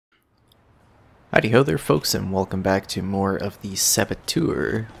Howdy ho there folks, and welcome back to more of the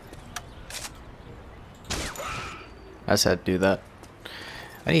Saboteur. I just had to do that.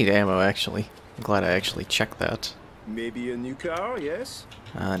 I need ammo actually. I'm glad I actually checked that. Maybe a new car, yes?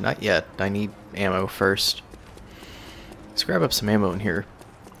 Not yet. I need ammo first. Let's grab up some ammo in here.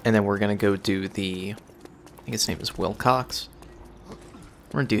 And then we're gonna go do the... I think his name is Wilcox.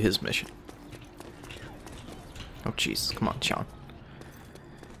 We're gonna do his mission. Oh jeez, come on Sean.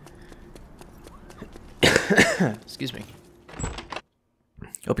 Excuse me.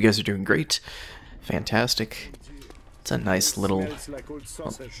 Hope you guys are doing great. Fantastic. It's a nice little...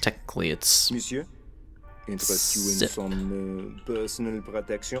 Well, technically it's... Monsieur, interest you in some personal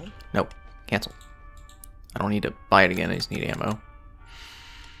protection? No, cancel. I don't need to buy it again, I just need ammo.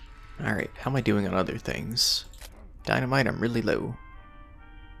 Alright, how am I doing on other things? Dynamite, I'm really low.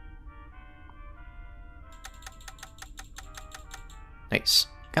 Nice.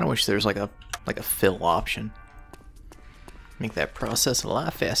 Kinda wish there was like a fill option. Make that process a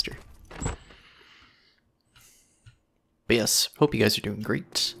lot faster. But yes, hope you guys are doing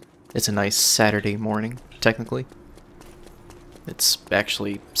great. It's a nice Saturday morning, technically. It's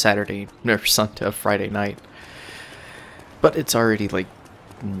actually Saturday, or Friday night. But it's already like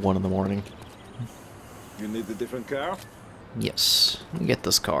 1 in the morning. You need a different car? Yes, let me get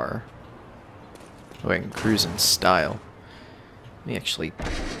this car. Oh, I can cruise in style. Let me actually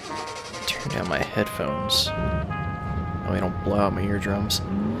turn down my headphones. Oh, I don't blow out my eardrums.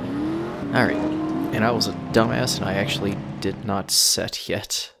 Alright, and I was a dumbass and I actually did not set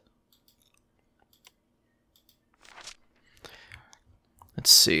yet.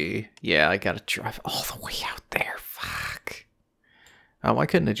 Let's see. Yeah, I gotta drive all the way out there. Fuck. Oh, why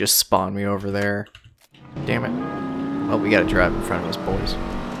couldn't it just spawn me over there? Damn it. Well, we gotta drive in front of us, boys.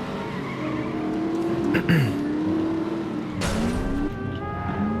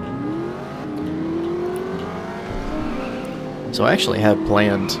 So I actually had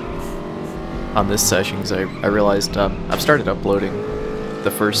planned on this session because I realized I've started uploading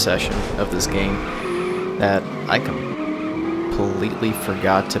the first session of this game that I completely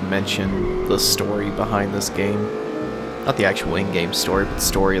forgot to mention the story behind this game. Not the actual in-game story, but the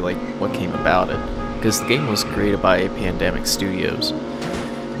story like what came about it. Because the game was created by Pandemic Studios.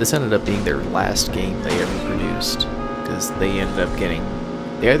 This ended up being their last game they ever produced because they ended up getting...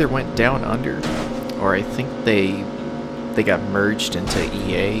 They either went down under or I think they got merged into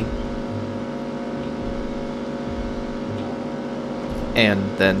EA, and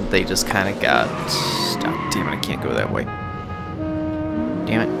then they just kind of got... Stop, damn it, I can't go that way.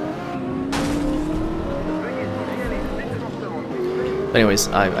 Damn it. But anyways,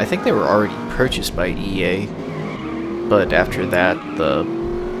 I think they were already purchased by EA, but after that, the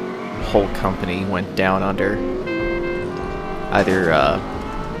whole company went down under. Either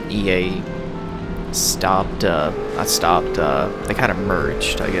EA stopped, not stopped, they kind of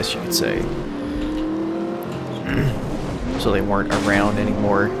merged, I guess you could say. So they weren't around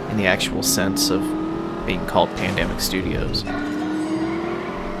anymore in the actual sense of being called Pandemic Studios.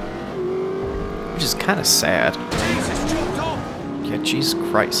 Which is kind of sad. Yeah, Jesus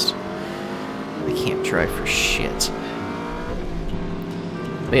Christ. I can't drive for shit.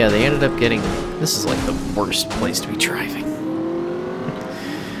 But yeah, they ended up getting... This is like the worst place to be driving.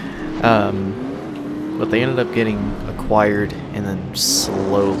 But they ended up getting acquired, and then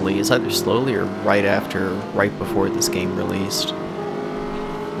slowly, it's either slowly or right before this game released,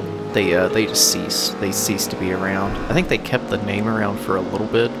 they just ceased. They ceased to be around. I think they kept the name around for a little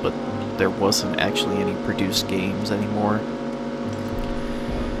bit, but there wasn't actually any produced games anymore.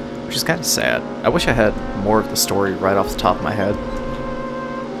 Which is kind of sad. I wish I had more of the story right off the top of my head.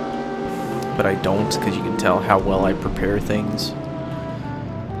 But I don't, because you can tell how well I prepare things.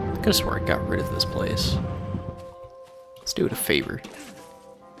 I could've swore I got rid of this place. Let's do it a favor.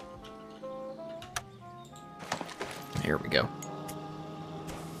 Here we go.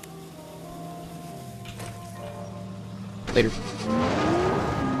 Later.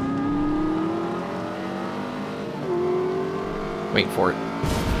 Waiting for it.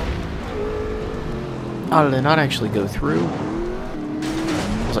 Oh, did it not actually go through?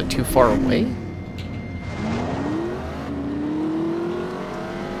 Was I too far away?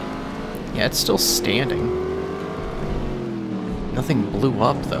 Yeah, it's still standing. Nothing blew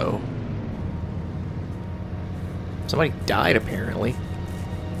up, though. Somebody died, apparently.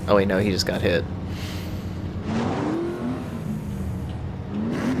 Oh wait, no, he just got hit.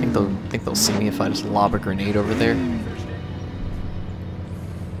 Think they'll see me if I just lob a grenade over there.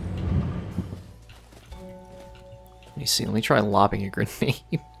 Let me see, let me try lobbing a grenade.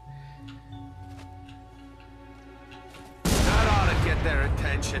 That ought to get their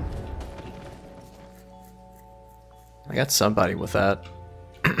attention. I got somebody with that.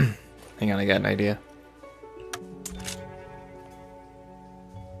 Hang on, I got an idea.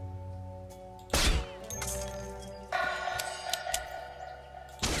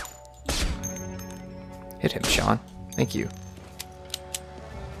 Hit him, Sean. Thank you.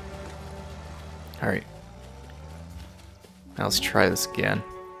 Alright. Now let's try this again.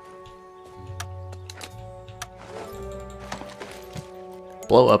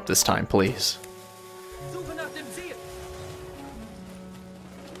 Blow up this time, please.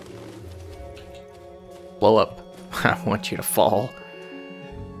 Blow up. I want you to fall.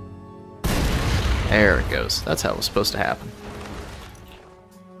 There it goes. That's how it was supposed to happen.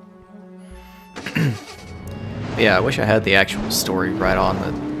 Yeah, I wish I had the actual story right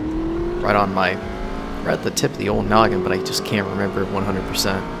at the tip of the old noggin, but I just can't remember it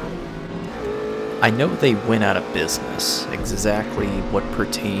 100%. I know they went out of business. Exactly what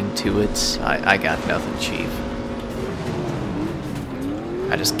pertained to it, I got nothing, Chief.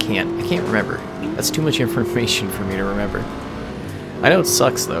 I can't remember. That's too much information for me to remember. I know it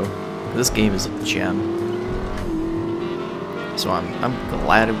sucks though. This game is a gem. So I'm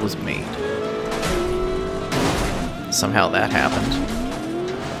glad it was made. Somehow that happened.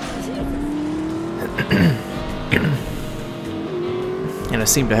 And I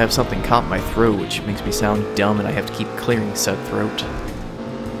seem to have something caught in my throat, which makes me sound dumb, and I have to keep clearing said throat.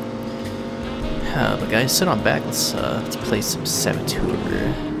 But guys, sit on back. Let's play some Saboteur.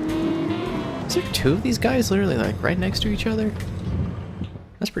 Is there two of these guys literally like right next to each other?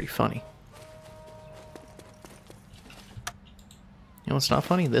 That's pretty funny. You know what's not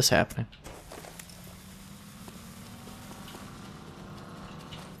funny? This happening.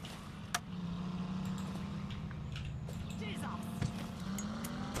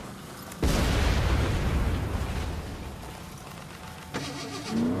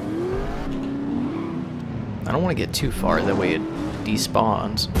 I don't want to get too far, that way it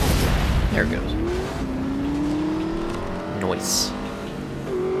despawns. There it goes. Nice.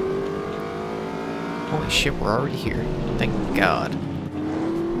 Holy shit, we're already here. Thank God.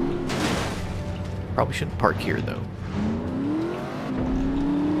 Probably shouldn't park here, though.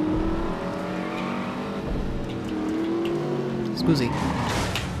 Scoozy.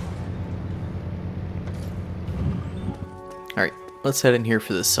 Alright, let's head in here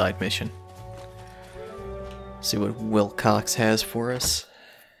for this side mission. See what Wilcox has for us.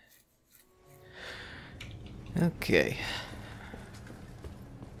 Okay.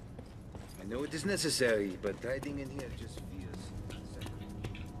 I know it is necessary, but hiding in here just feels...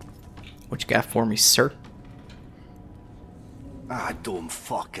 What you got for me, sir? I don't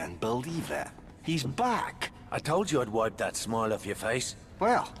fucking believe it. He's back. I told you I'd wipe that smile off your face.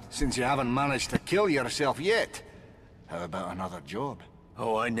 Well, since you haven't managed to kill yourself yet, how about another job?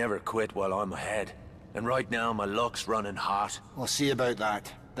 Oh, I never quit while I'm ahead. And right now, my luck's running hot. We'll see about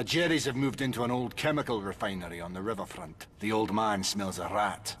that. The Jerrys have moved into an old chemical refinery on the riverfront. The old man smells a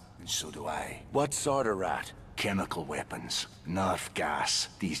rat, and so do I. What sort of rat? Chemical weapons. Nerf gas.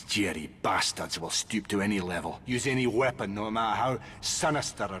 These Jerry bastards will stoop to any level. Use any weapon, no matter how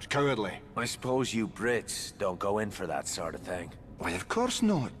sinister or cowardly. I suppose you Brits don't go in for that sort of thing. Why, of course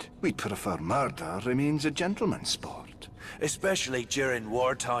not. We'd prefer murder remains a gentleman's sport. Especially during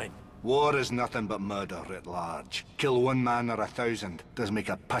wartime. War is nothing but murder writ large. Kill one man or 1,000 doesn't make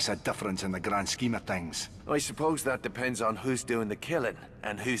a piss of difference in the grand scheme of things. I suppose that depends on who's doing the killing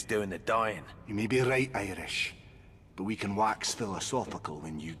and who's doing the dying. You may be right, Irish, but we can wax philosophical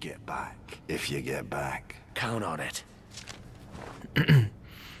when you get back. If you get back. Count on it.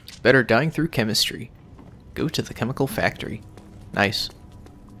 Better dying through chemistry. Go to the chemical factory. Nice.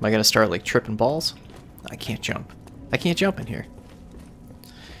 Am I gonna start like tripping balls? I can't jump. I can't jump in here.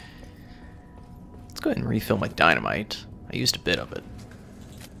 Let's go ahead and refill my dynamite. I used a bit of it.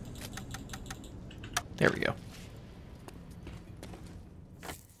 There we go.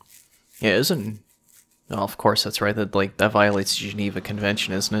 Yeah, isn't... Oh, of course, that's right. That violates the Geneva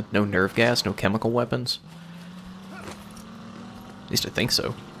Convention, isn't it? No nerve gas, no chemical weapons. At least I think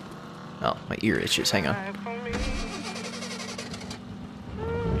so. Oh, my ear itches. Hang on.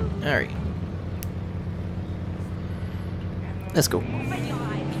 Alright. Let's go.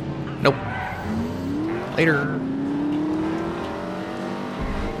 Nope. Later.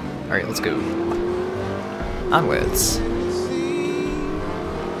 Alright, let's go. Onwards.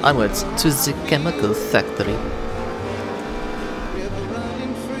 Onwards to the chemical factory.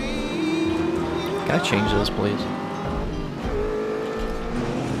 Can I change those, please?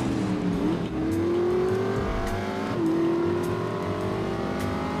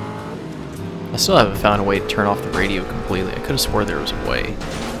 I still haven't found a way to turn off the radio completely. I could have swore there was a way.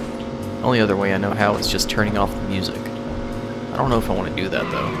 Only other way I know how is just turning off the music. I don't know if I want to do that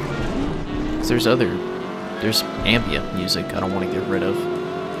though. 'Cause there's ambient music I don't want to get rid of.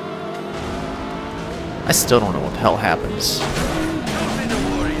 I still don't know what the hell happens.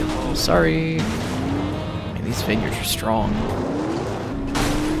 Sorry. Man, these vineyards are strong.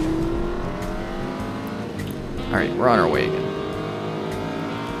 Alright, we're on our way again.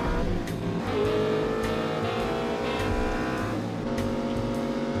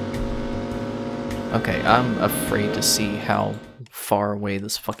 Okay, I'm afraid to see how far away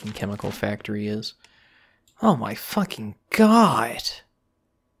this fucking chemical factory is. Oh my fucking god!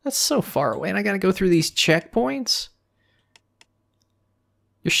 That's so far away and I gotta go through these checkpoints?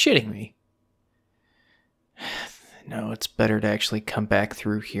 You're shitting me. No, it's better to actually come back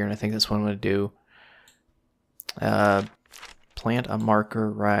through here, and I think that's what I'm gonna do. Plant a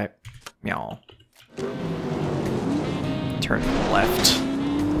marker right... Meow. Turn left.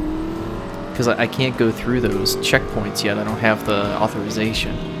 Because I can't go through those checkpoints yet, I don't have the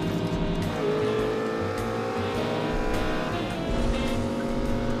authorization.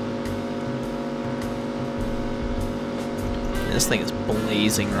 This thing is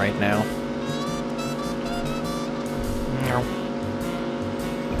blazing right now.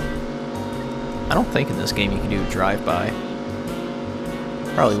 I don't think in this game you can do drive-by.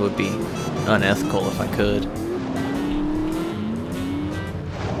 Probably would be unethical if I could.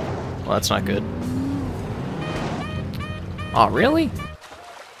 Well, that's not good. Aw, really?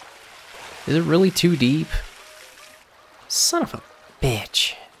 Is it really too deep? Son of a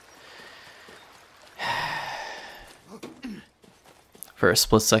bitch. For a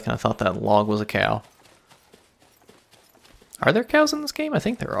split second, I thought that log was a cow. Are there cows in this game? I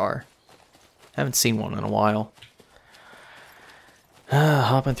think there are. Haven't seen one in a while.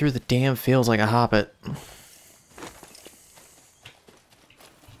 Hopping through the damn fields like a hobbit.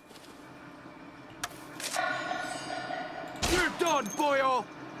 You're done, boyo!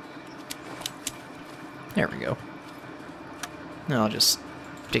 There we go. Now I'll just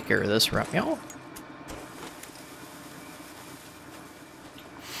take care of this right now.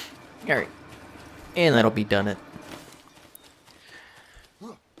 Alright. And that'll be done it.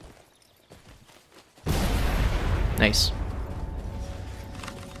 Nice.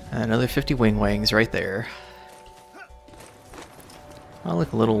 Another 50 wing wangs right there. Oh,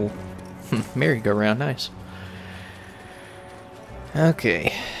 look, a little merry-go-round. Nice.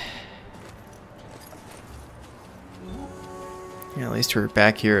 Okay. Yeah, at least we're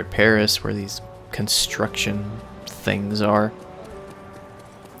back here at Paris where these construction things are.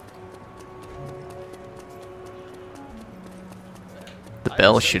 The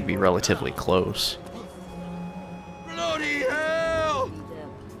bell should be relatively close. Bloody hell!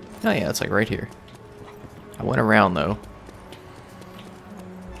 Oh yeah, it's like right here. I went around though.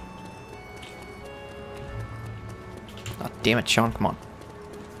 Oh, damn it, Sean, come on.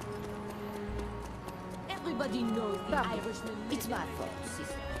 Everybody knows the Irishman. It's my fault,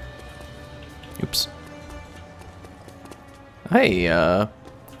 sister. Oops. Hey,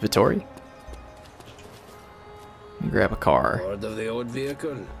 Vittori. Grab a car. Bored of the old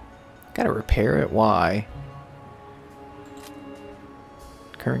vehicle? Gotta repair it, why?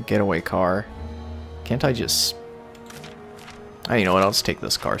 Current getaway car. Can't I just... Oh, you know what, I'll just take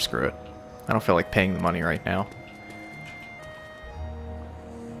this car, screw it. I don't feel like paying the money right now.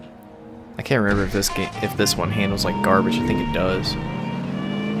 I can't remember if this one handles like garbage. I think it does.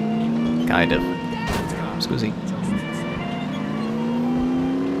 Kind of. Excuse me.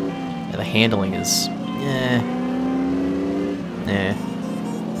 Yeah, the handling is...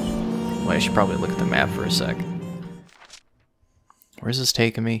 Well, I should probably look at the map for a sec. Where's this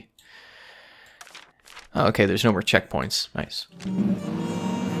taking me? Oh, okay, there's no more checkpoints. Nice.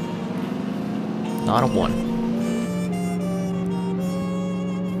 Not a 1.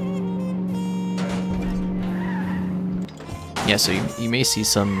 Yeah, so you may see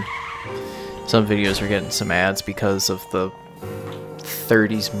some videos are getting some ads because of the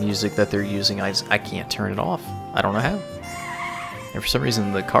 30s music that they're using. I can't turn it off. I don't know how. And for some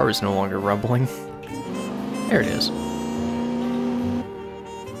reason the car is no longer rumbling. There it is.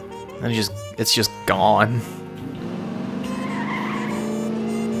 And it's just gone.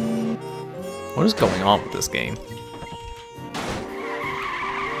 What is going on with this game?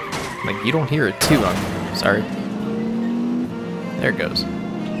 Like, you don't hear it too, I'm sorry. There it goes.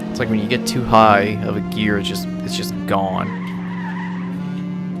 It's like when you get too high of a gear, it's just gone.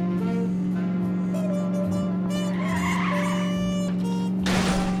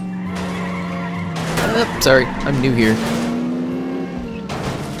 Sorry, I'm new here.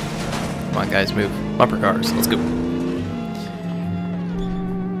 Come on, guys, move. Bumper cars, let's go.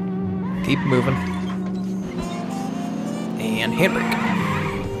 Keep moving. And handbrake.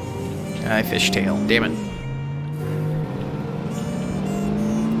 I fishtail. Damn it.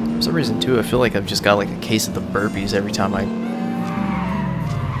 For some reason, too, I feel like I've just got like a case of the burpees every time I...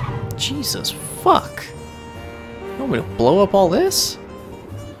 Jesus fuck. You want me to blow up all this?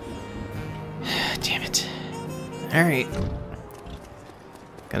 Damn it. Alright.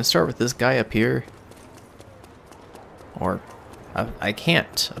 Gotta start with this guy up here. Or... I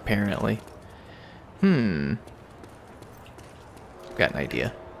can't, apparently. Got an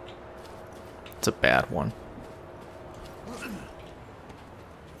idea. It's a bad one.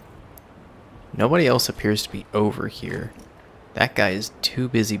 Nobody else appears to be over here. That guy is too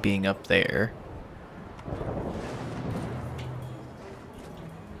busy being up there.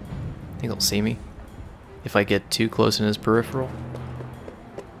 Think he'll see me if I get too close in his peripheral?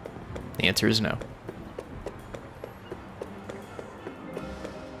 The answer is no.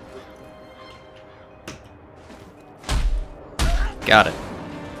 Got it.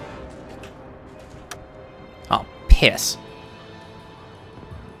 Oh, piss.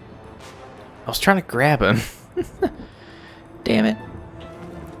 I was trying to grab him. Damn it.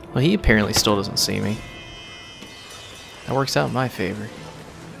 Well, he apparently still doesn't see me. That works out in my favor.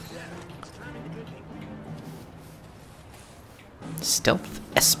 Stealth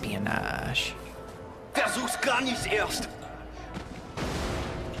espionage. Versuch's gar nicht erst.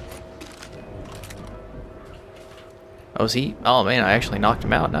 Oh, is he? Oh man, I actually knocked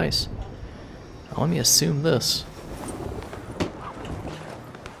him out. Nice. Let me assume this.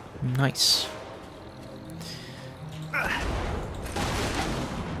 Nice.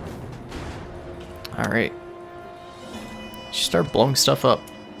 Alright. Just start blowing stuff up.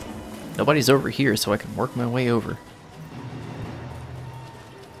 Nobody's over here, so I can work my way over.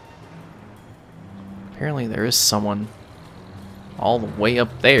 Apparently there is someone all the way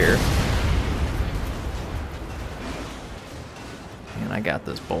up there. Man, I got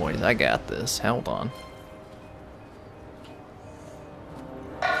this, boys. I got this. Hold on.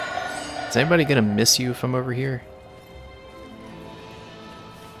 Is anybody gonna miss you if I'm over here?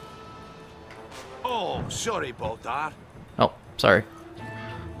 Oh, sorry about that. Oh, sorry.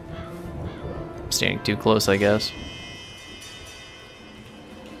 I'm standing too close, I guess.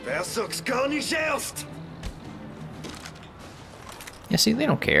 Versuch's gar nicht erst! Yeah, see, they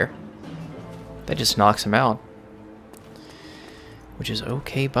don't care. That just knocks him out. Which is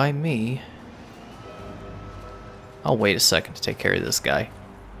okay by me. I'll wait a second to take care of this guy.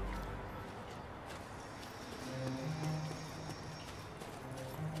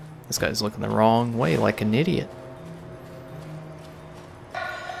 This guy's looking the wrong way like an idiot.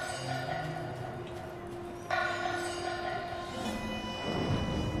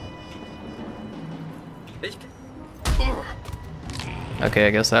 Okay,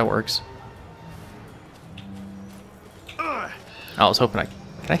 I guess that works. I was hoping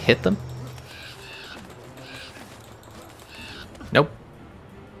can I hit them? Nope.